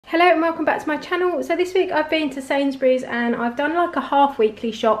Hello and welcome back to my channel. So this week I've been to Sainsbury's and I've done like a half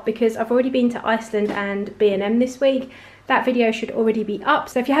weekly shop because I've already been to Iceland and B&M this week. That video should already be up,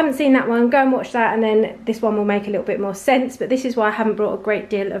 so if you haven't seen that one, go and watch that, and then this one will make a little bit more sense. But this is why I haven't brought a great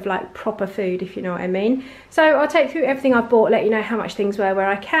deal of like proper food, if you know what I mean. So I'll take through everything I've bought, let you know how much things were where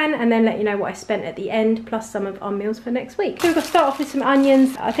I can, and then let you know what I spent at the end, plus some of our meals for next week. So we're going to start off with some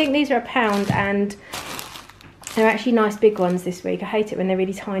onions. I think these are £1 and they're actually nice big ones this week. I hate it when they're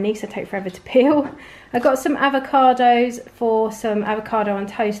really tiny because they take forever to peel. I got some avocados for some avocado on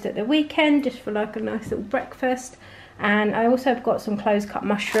toast at the weekend, just for like a nice little breakfast. And I also have got some close cut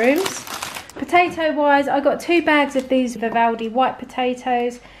mushrooms. Potato wise, I got 2 bags of these Vivaldi white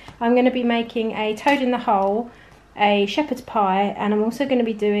potatoes. I'm going to be making a toad in the hole, a shepherd's pie, and I'm also going to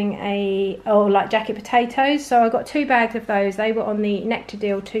be doing like jacket potatoes. So I got 2 bags of those. They were on the Nectar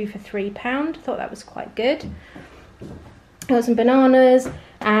deal, 2 for £3. I thought that was quite good. I got some bananas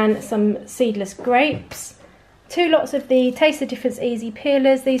and some seedless grapes. 2 lots of the Taste the Difference Easy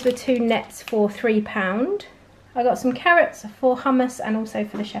Peelers. These were 2 nets for £3. I got some carrots for hummus and also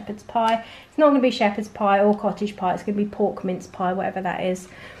for the shepherd's pie. It's not going to be shepherd's pie or cottage pie. It's going to be pork mince pie, whatever that is.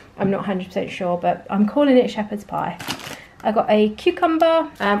 I'm not 100% sure, but I'm calling it shepherd's pie. I got a cucumber,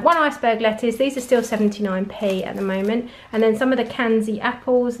 1 iceberg lettuce. These are still 79p at the moment. And then some of the Kanzi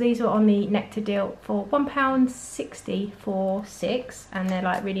apples. These were on the Nectar deal for £1.60 for 6. And they're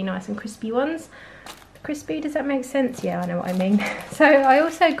like really nice and crispy ones. Crispy, does that make sense? Yeah, I know what I mean. So I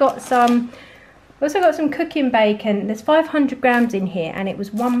also got some cooking bacon. There's 500 grams in here and it was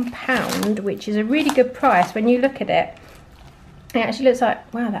 £1, which is a really good price. When you look at it, it actually looks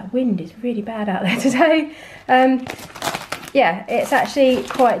like, wow, that wind is really bad out there today. Yeah, it's actually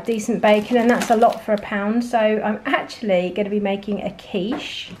quite decent bacon, and that's a lot for £1. So I'm actually going to be making a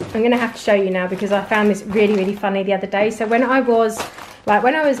quiche. I'm going to have to show you now because I found this really funny the other day. So when I was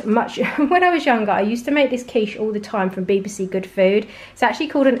younger, I used to make this quiche all the time from BBC Good Food. It's actually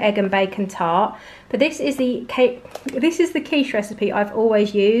called an egg and bacon tart, but this is the quiche recipe I've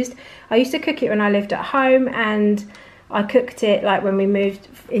always used. I used to cook it when I lived at home, and I cooked it like when we moved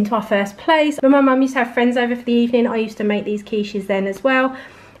into our first place. When my mum used to have friends over for the evening, I used to make these quiches then as well.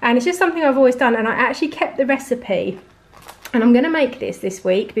 And it's just something I've always done, and I actually kept the recipe. And I'm going to make this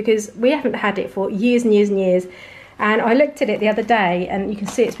week because we haven't had it for years and years and years. And I looked at it the other day and you can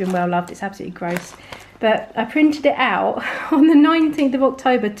see it's been well loved. It's absolutely gross. But I printed it out on the 19th of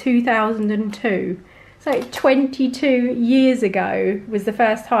October 2002. So 22 years ago was the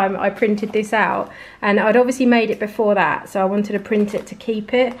first time I printed this out, and I'd obviously made it before that, so I wanted to print it to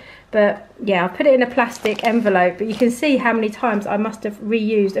keep it. But yeah, I put it in a plastic envelope, but you can see how many times I must have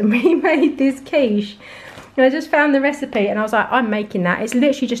reused and remade this quiche. And I just found the recipe and I was like, I'm making that. It's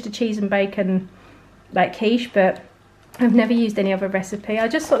literally just a cheese and bacon like quiche, but I've never used any other recipe. I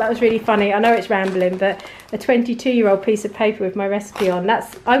just thought that was really funny. I know it's rambling, but a 22-year-old piece of paper with my recipe on.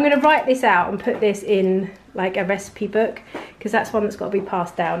 I'm going to write this out and put this in like a recipe book, because that's one that's got to be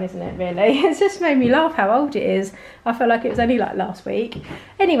passed down, isn't it, really? It's just made me laugh how old it is. I feel like it was only like last week.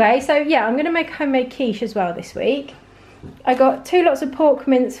 Anyway, so yeah, I'm going to make homemade quiche as well this week. I got 2 lots of pork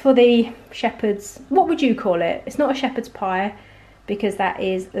mince for the shepherd's, what would you call it? It's not a shepherd's pie because that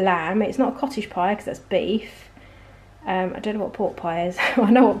is lamb. It's not a cottage pie because that's beef. I don't know what pork pie is. I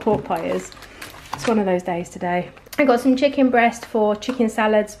know what pork pie is. It's one of those days today. I got some chicken breast for chicken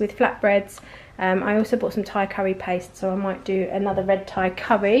salads with flatbreads. I also bought some Thai curry paste, so I might do another red Thai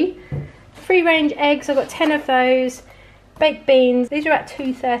curry. Free range eggs, I got 10 of those. Baked beans, these are at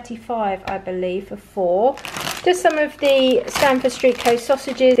 £2.35 I believe for 4. Just some of the Stamford Street Coast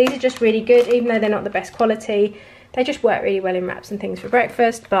sausages. These are just really good, even though they're not the best quality. They just work really well in wraps and things for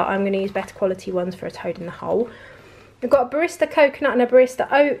breakfast, but I'm going to use better quality ones for a toad in the hole. I've got a barista coconut and a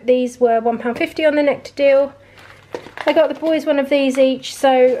barista oat. These were £1.50 on the Nectar deal. I got the boys one of these each.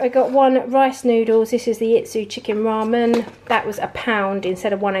 So I got 1 rice noodles. This is the Itsu chicken ramen. That was £1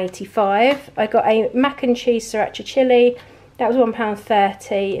 instead of £1.85. I got a mac and cheese sriracha chili. That was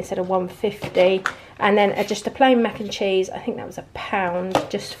 £1.30 instead of £1.50. And then just a plain mac and cheese. I think that was £1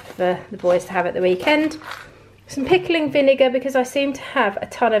 just for the boys to have at the weekend. Some pickling vinegar because I seem to have a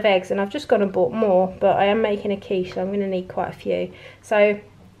ton of eggs and I've just gone and bought more, but I am making a quiche, so I'm going to need quite a few. So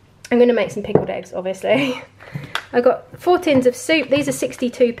I'm going to make some pickled eggs, obviously. I got 4 tins of soup. These are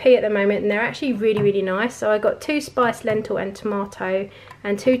 62p at the moment and they're actually really nice. So I got 2 spiced lentil and tomato,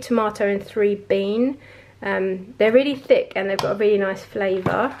 and 2 tomato and 3 bean. They're really thick and they've got a really nice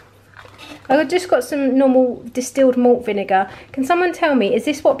flavour. I've just got some normal distilled malt vinegar. Can someone tell me, is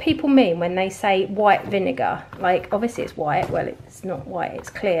this what people mean when they say white vinegar? Like, obviously it's white. Well, it's not white, it's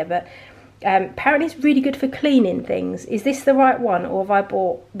clear, but Apparently it's really good for cleaning things. Is this the right one, or have I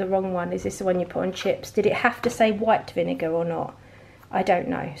bought the wrong one? Is this the one you put on chips? Did it have to say white vinegar or not? I don't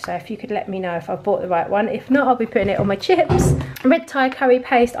know. So if you could let me know if I've bought the right one. If not, I'll be putting it on my chips. Red Thai curry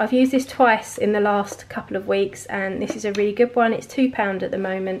paste. I've used this twice in the last couple of weeks, and this is a really good one. It's £2 at the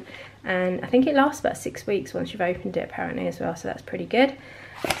moment, and I think it lasts about 6 weeks once you've opened it apparently as well, so that's pretty good.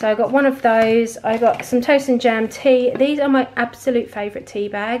 So I got one of those. I got some toast and jam tea. These are my absolute favourite tea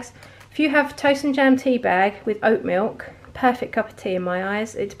bags. If you have toast and jam tea bag with oat milk, perfect cup of tea in my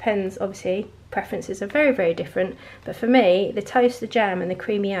eyes. It depends, obviously, preferences are very, very different. But for me, the toast, the jam and the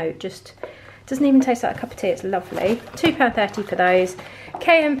creamy oat just doesn't even taste like a cup of tea. It's lovely. £2.30 for those.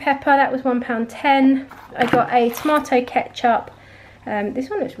 Cayenne pepper, that was £1.10. I got a tomato ketchup. This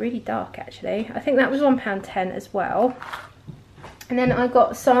one looks really dark actually. I think that was £1.10 as well. And then I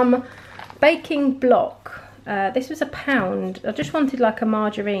got some baking block. This was £1. I just wanted like a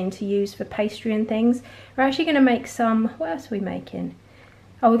margarine to use for pastry and things. We're actually going to make some, what else are we making?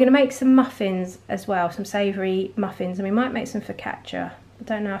 Oh, we're going to make some muffins as well, some savoury muffins, and we might make some focaccia. I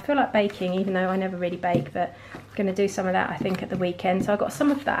don't know, I feel like baking, even though I never really bake, but I'm going to do some of that I think at the weekend. So I got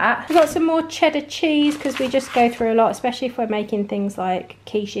some of that. I got some more cheddar cheese because we just go through a lot, especially if we're making things like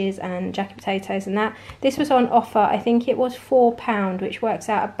quiches and jacket potatoes and that. This was on offer, I think it was £4, which works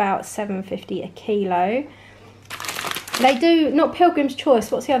out about £7.50 a kilo. They do, not Pilgrim's Choice,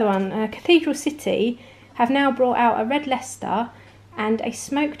 what's the other one? Cathedral City have now brought out a red Leicester and a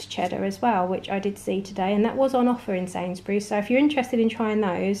smoked cheddar as well, which I did see today, and that was on offer in Sainsbury's. So if you're interested in trying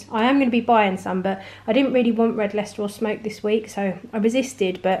those, I am going to be buying some, but I didn't really want red Leicester or smoked this week, so I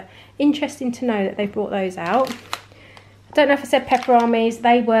resisted. But interesting to know that they brought those out. I don't know if I said Peperamis.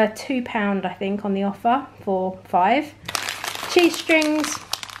 They were £2 I think on the offer for 5. Cheese strings,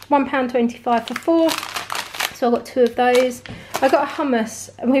 £1.25 for 4. So I got 2 of those. I got a hummus,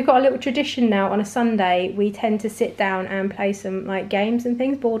 and we've got a little tradition now on a Sunday. We tend to sit down and play some like games and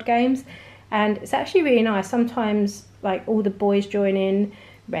things, board games, and it's actually really nice. Sometimes like all the boys join in,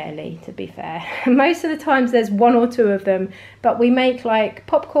 rarely to be fair. Most of the times there's 1 or 2 of them, but we make like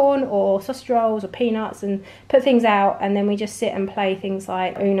popcorn or sausage rolls or peanuts and put things out, and then we just sit and play things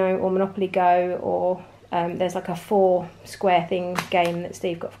like Uno or Monopoly Go, or there's like a 4 square thing game that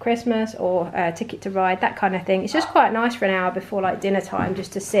Steve got for Christmas, or Ticket to Ride, that kind of thing. It's just quite nice for an hour before like dinner time,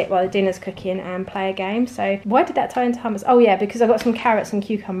 just to sit while the dinner's cooking and play a game. So why did that tie into hummus? Oh yeah, because I got some carrots and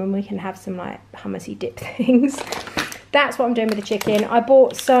cucumber and we can have some like hummusy dip things. That's what I'm doing with the chicken. I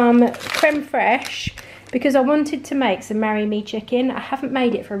bought some creme fraiche because I wanted to make some Marry Me chicken. I haven't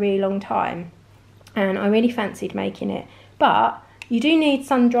made it for a really long time and I really fancied making it, but you do need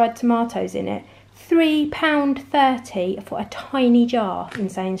sun-dried tomatoes in it. £3.30 for a tiny jar in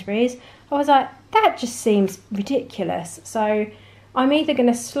Sainsbury's. I was like, that just seems ridiculous. So I'm either going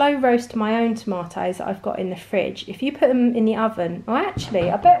to slow roast my own tomatoes that I've got in the fridge. If you put them in the oven, oh actually,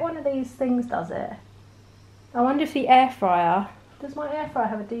 I bet one of these things does it. I wonder if the air fryer, does my air fryer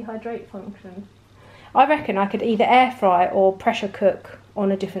have a dehydrate function? I reckon I could either air fry or pressure cook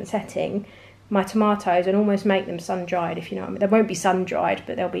on a different setting my tomatoes and almost make them sun-dried, if you know what I mean. They won't be sun-dried,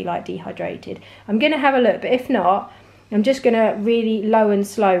 but they'll be like dehydrated. I'm going to have a look, but if not, I'm just going to really low and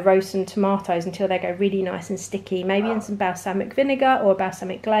slow roast some tomatoes until they go really nice and sticky, maybe in some balsamic vinegar or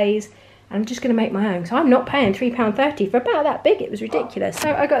balsamic glaze. I'm just going to make my own. So I'm not paying £3.30 for about that big. It was ridiculous.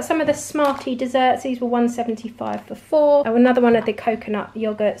 So I got some of the Smarty desserts. These were $1.75 for 4. Oh, another one of the coconut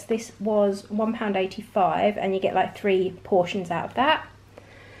yogurts. This was £1.85 and you get like 3 portions out of that.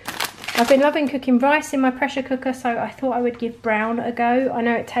 I've been loving cooking rice in my pressure cooker, so I thought I would give brown a go. I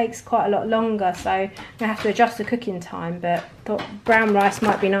know it takes quite a lot longer, so I have to adjust the cooking time, but thought brown rice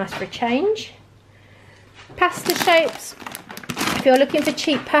might be nice for a change. Pasta shapes. If you're looking for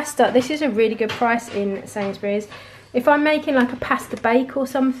cheap pasta, this is a really good price in Sainsbury's. If I'm making like a pasta bake or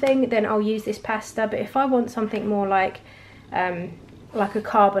something, then I'll use this pasta, but if I want something more like a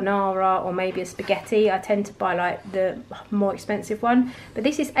carbonara or maybe a spaghetti, I tend to buy like the more expensive one. But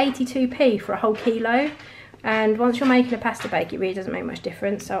this is 82p for a whole kilo, and once you're making a pasta bake it really doesn't make much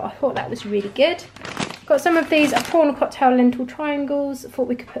difference, so I thought that was really good. Got some of these prawn cocktail lentil triangles. Thought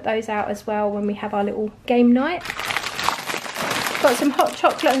we could put those out as well when we have our little game night. Got some hot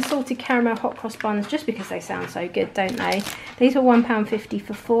chocolate and salted caramel hot cross buns, just because they sound so good, don't they? These are £1.50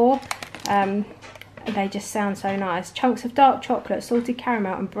 for 4. They just sound so nice. Chunks of dark chocolate, salted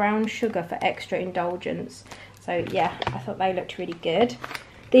caramel and brown sugar for extra indulgence. So yeah, I thought they looked really good.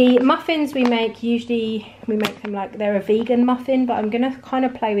 The muffins we make, usually we make them like they're a vegan muffin, but I'm going to kind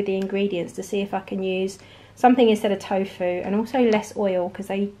of play with the ingredients to see if I can use something instead of tofu, and also less oil, because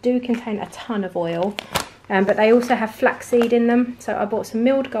they do contain a ton of oil. but they also have flaxseed in them. So I bought some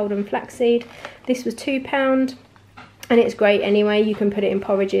milled golden flaxseed. This was £2, and it's great anyway. You can put it in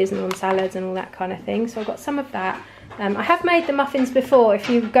porridges and on salads and all that kind of thing. So I got some of that. I have made the muffins before. If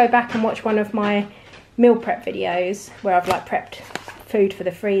you go back and watch one of my meal prep videos where I've like prepped food for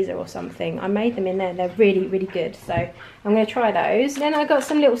the freezer or something, I made them in there. They're really, really good. So I'm going to try those. Then I got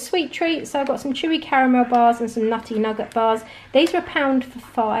some little sweet treats. So I got some chewy caramel bars and some nutty nugget bars. These were £1 for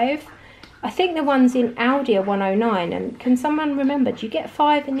 5. I think the ones in Aldi are 109. And can someone remember, do you get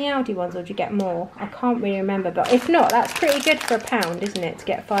 5 in the Aldi ones or do you get more? I can't really remember, but if not, that's pretty good for £1, isn't it, to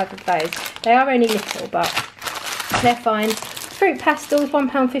get 5 of those. They are only little, but they're fine. Fruit pastels,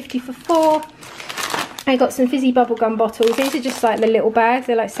 £1.50 for 4. I got some fizzy bubblegum bottles. These are just like the little bags.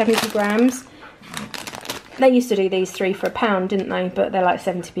 They're like 70 grams. They used to do these 3 for £1, didn't they? But they're like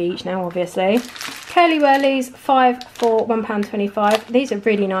 70p each now, obviously. Curly Whirlies, 5 for £1.25. These are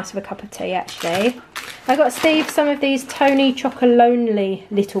really nice with a cup of tea, actually. I got Steve some of these Tony Chocolonely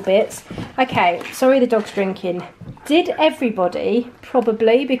little bits. Okay, sorry the dog's drinking. Did everybody,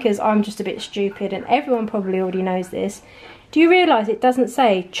 probably, because I'm just a bit stupid and everyone probably already knows this, do you realise it doesn't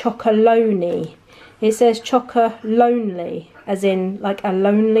say Chocolonely? It says Chocolonely, as in like a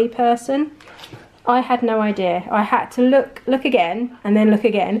lonely person. I had no idea. I had to look again and then look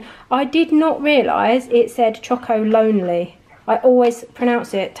again. I did not realise it said Chocolonely. I always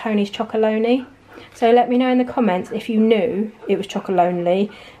pronounce it Tony's Chocolonely. So let me know in the comments if you knew it was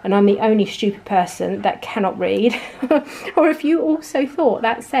Chocolonely and I'm the only stupid person that cannot read. Or if you also thought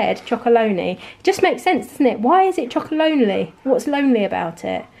that said Chocolonely. It just makes sense, doesn't it? Why is it Chocolonely? What's lonely about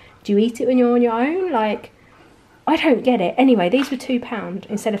it? Do you eat it when you're on your own? Like, I don't get it. Anyway, these were £2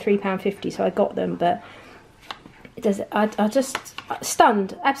 instead of £3.50, so I got them. But it does. I just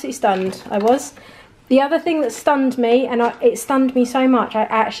stunned, absolutely stunned. I was. The other thing that stunned me, and it stunned me so much, I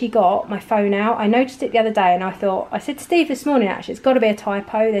actually got my phone out. I noticed it the other day, and I said to Steve this morning, actually, it's got to be a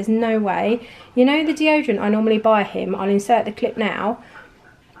typo. There's no way. You know the deodorant I normally buy him. I'll insert the clip now.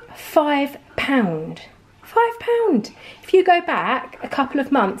 £5. £5. If you go back a couple of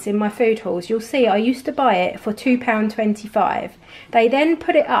months in my food hauls, you'll see I used to buy it for £2.25. They then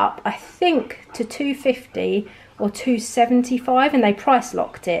put it up, I think, to £2.50 or £2.75, and they price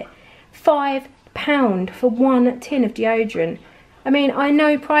locked it. £5 for 1 tin of deodorant. I mean, I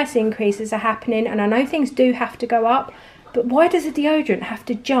know price increases are happening and I know things do have to go up, but why does a deodorant have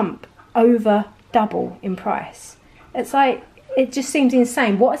to jump over double in price? It's like, it just seems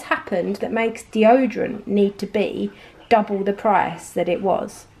insane. What has happened that makes deodorant need to be double the price that it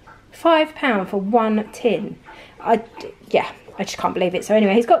was? £5 for 1 tin. Yeah, I just can't believe it. So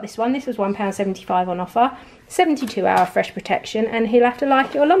anyway, he's got this one. This was £1.75 on offer. 72-hour fresh protection, and he'll have to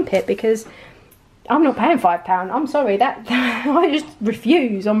like it or lump it because I'm not paying £5. I'm sorry, that I just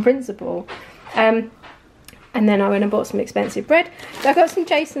refuse on principle. And then I went and bought some expensive bread. So I got some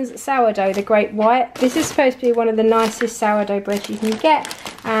Jason's sourdough, the Great White. This is supposed to be one of the nicest sourdough breads you can get.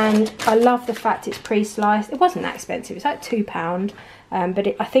 And I love the fact it's pre-sliced. It wasn't that expensive, it's like £2.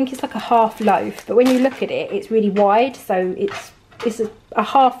 But I think it's like a half loaf. But when you look at it, it's really wide. So it's a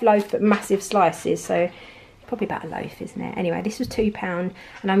half loaf, but massive slices. So probably about a loaf, isn't it? Anyway, this was £2.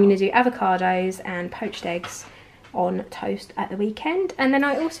 And I'm going to do avocados and poached eggs on toast at the weekend. And then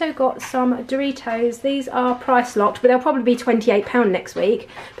I also got some Doritos. These are price locked, but they'll probably be £28 next week,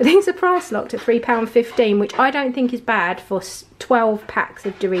 but these are price locked at £3.15, which I don't think is bad for 12 packs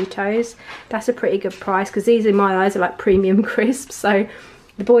of Doritos. That's a pretty good price because these in my eyes are like premium crisps, so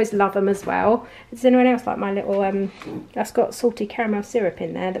the boys love them as well. Does anyone else like my little that's got salty caramel syrup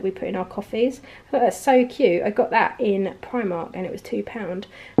in there that we put in our coffees? I thought that's so cute. I got that in Primark and it was £2.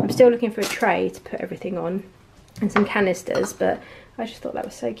 I'm still looking for a tray to put everything on and some canisters, but I just thought that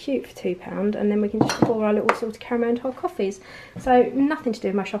was so cute for £2, and then we can just pour our little salted caramel into our coffees. So nothing to do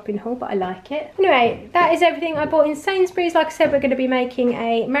with my shopping haul, but I like it. Anyway, that is everything I bought in Sainsbury's. Like I said, we're going to be making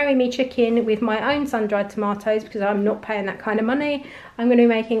a Marry Me chicken with my own sun-dried tomatoes because I'm not paying that kind of money. I'm going to be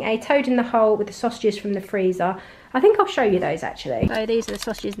making a toad in the hole with the sausages from the freezer. I think I'll show you those actually. So these are the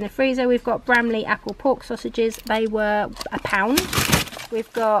sausages in the freezer. We've got Bramley apple pork sausages. They were £1.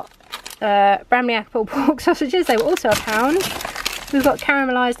 We've got Bramley apple pork sausages, they were also £1. We've got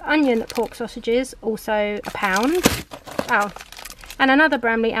caramelised onion pork sausages, also £1. Oh, and another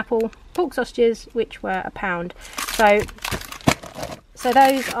Bramley apple pork sausages, which were £1. So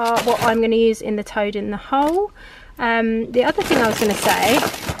those are what I'm going to use in the toad in the hole. The other thing I was going to say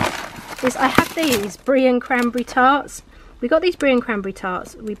is I have these brie and cranberry tarts. We got these brie and cranberry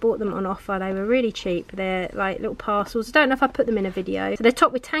tarts. We bought them on offer. They were really cheap. They're like little parcels. I don't know if I put them in a video. So they're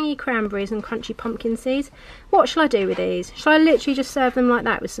topped with tangy cranberries and crunchy pumpkin seeds. What shall I do with these? Shall I literally just serve them like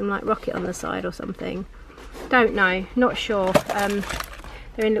that with some like rocket on the side or something? Don't know, not sure.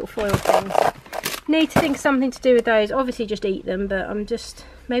 They're in little foil things. Need to think of something to do with those. Obviously just eat them, but I'm just,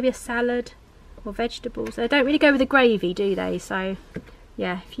 maybe a salad or vegetables. They don't really go with the gravy, do they? So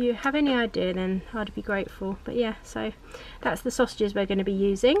yeah, if you have any idea, then I'd be grateful. But yeah, so that's the sausages we're going to be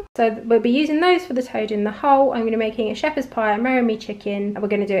using. So we'll be using those for the toad in the hole. I'm going to be making a shepherd's pie, a marry-me chicken. We're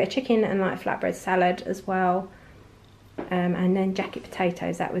going to do a chicken and like flatbread salad as well. And then jacket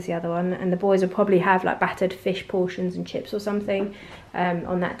potatoes, that was the other one. And the boys will probably have like battered fish portions and chips or something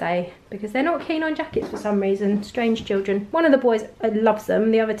on that day, because they're not keen on jackets for some reason. Strange children. One of the boys loves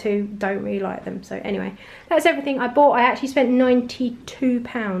them, the other two don't really like them. So anyway, that's everything I bought. I actually spent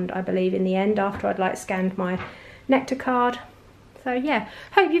 £92, I believe, in the end, after I'd like scanned my Nectar card. So yeah,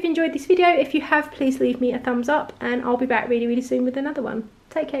 hope you've enjoyed this video. If you have, please leave me a thumbs up, and I'll be back really, really soon with another one.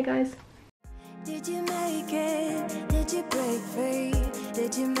 Take care, guys. Did you make it? Did you break free?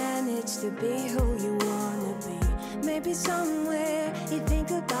 Did you manage to be who you wanna be? Maybe somewhere you think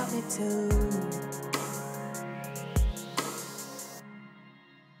about me too.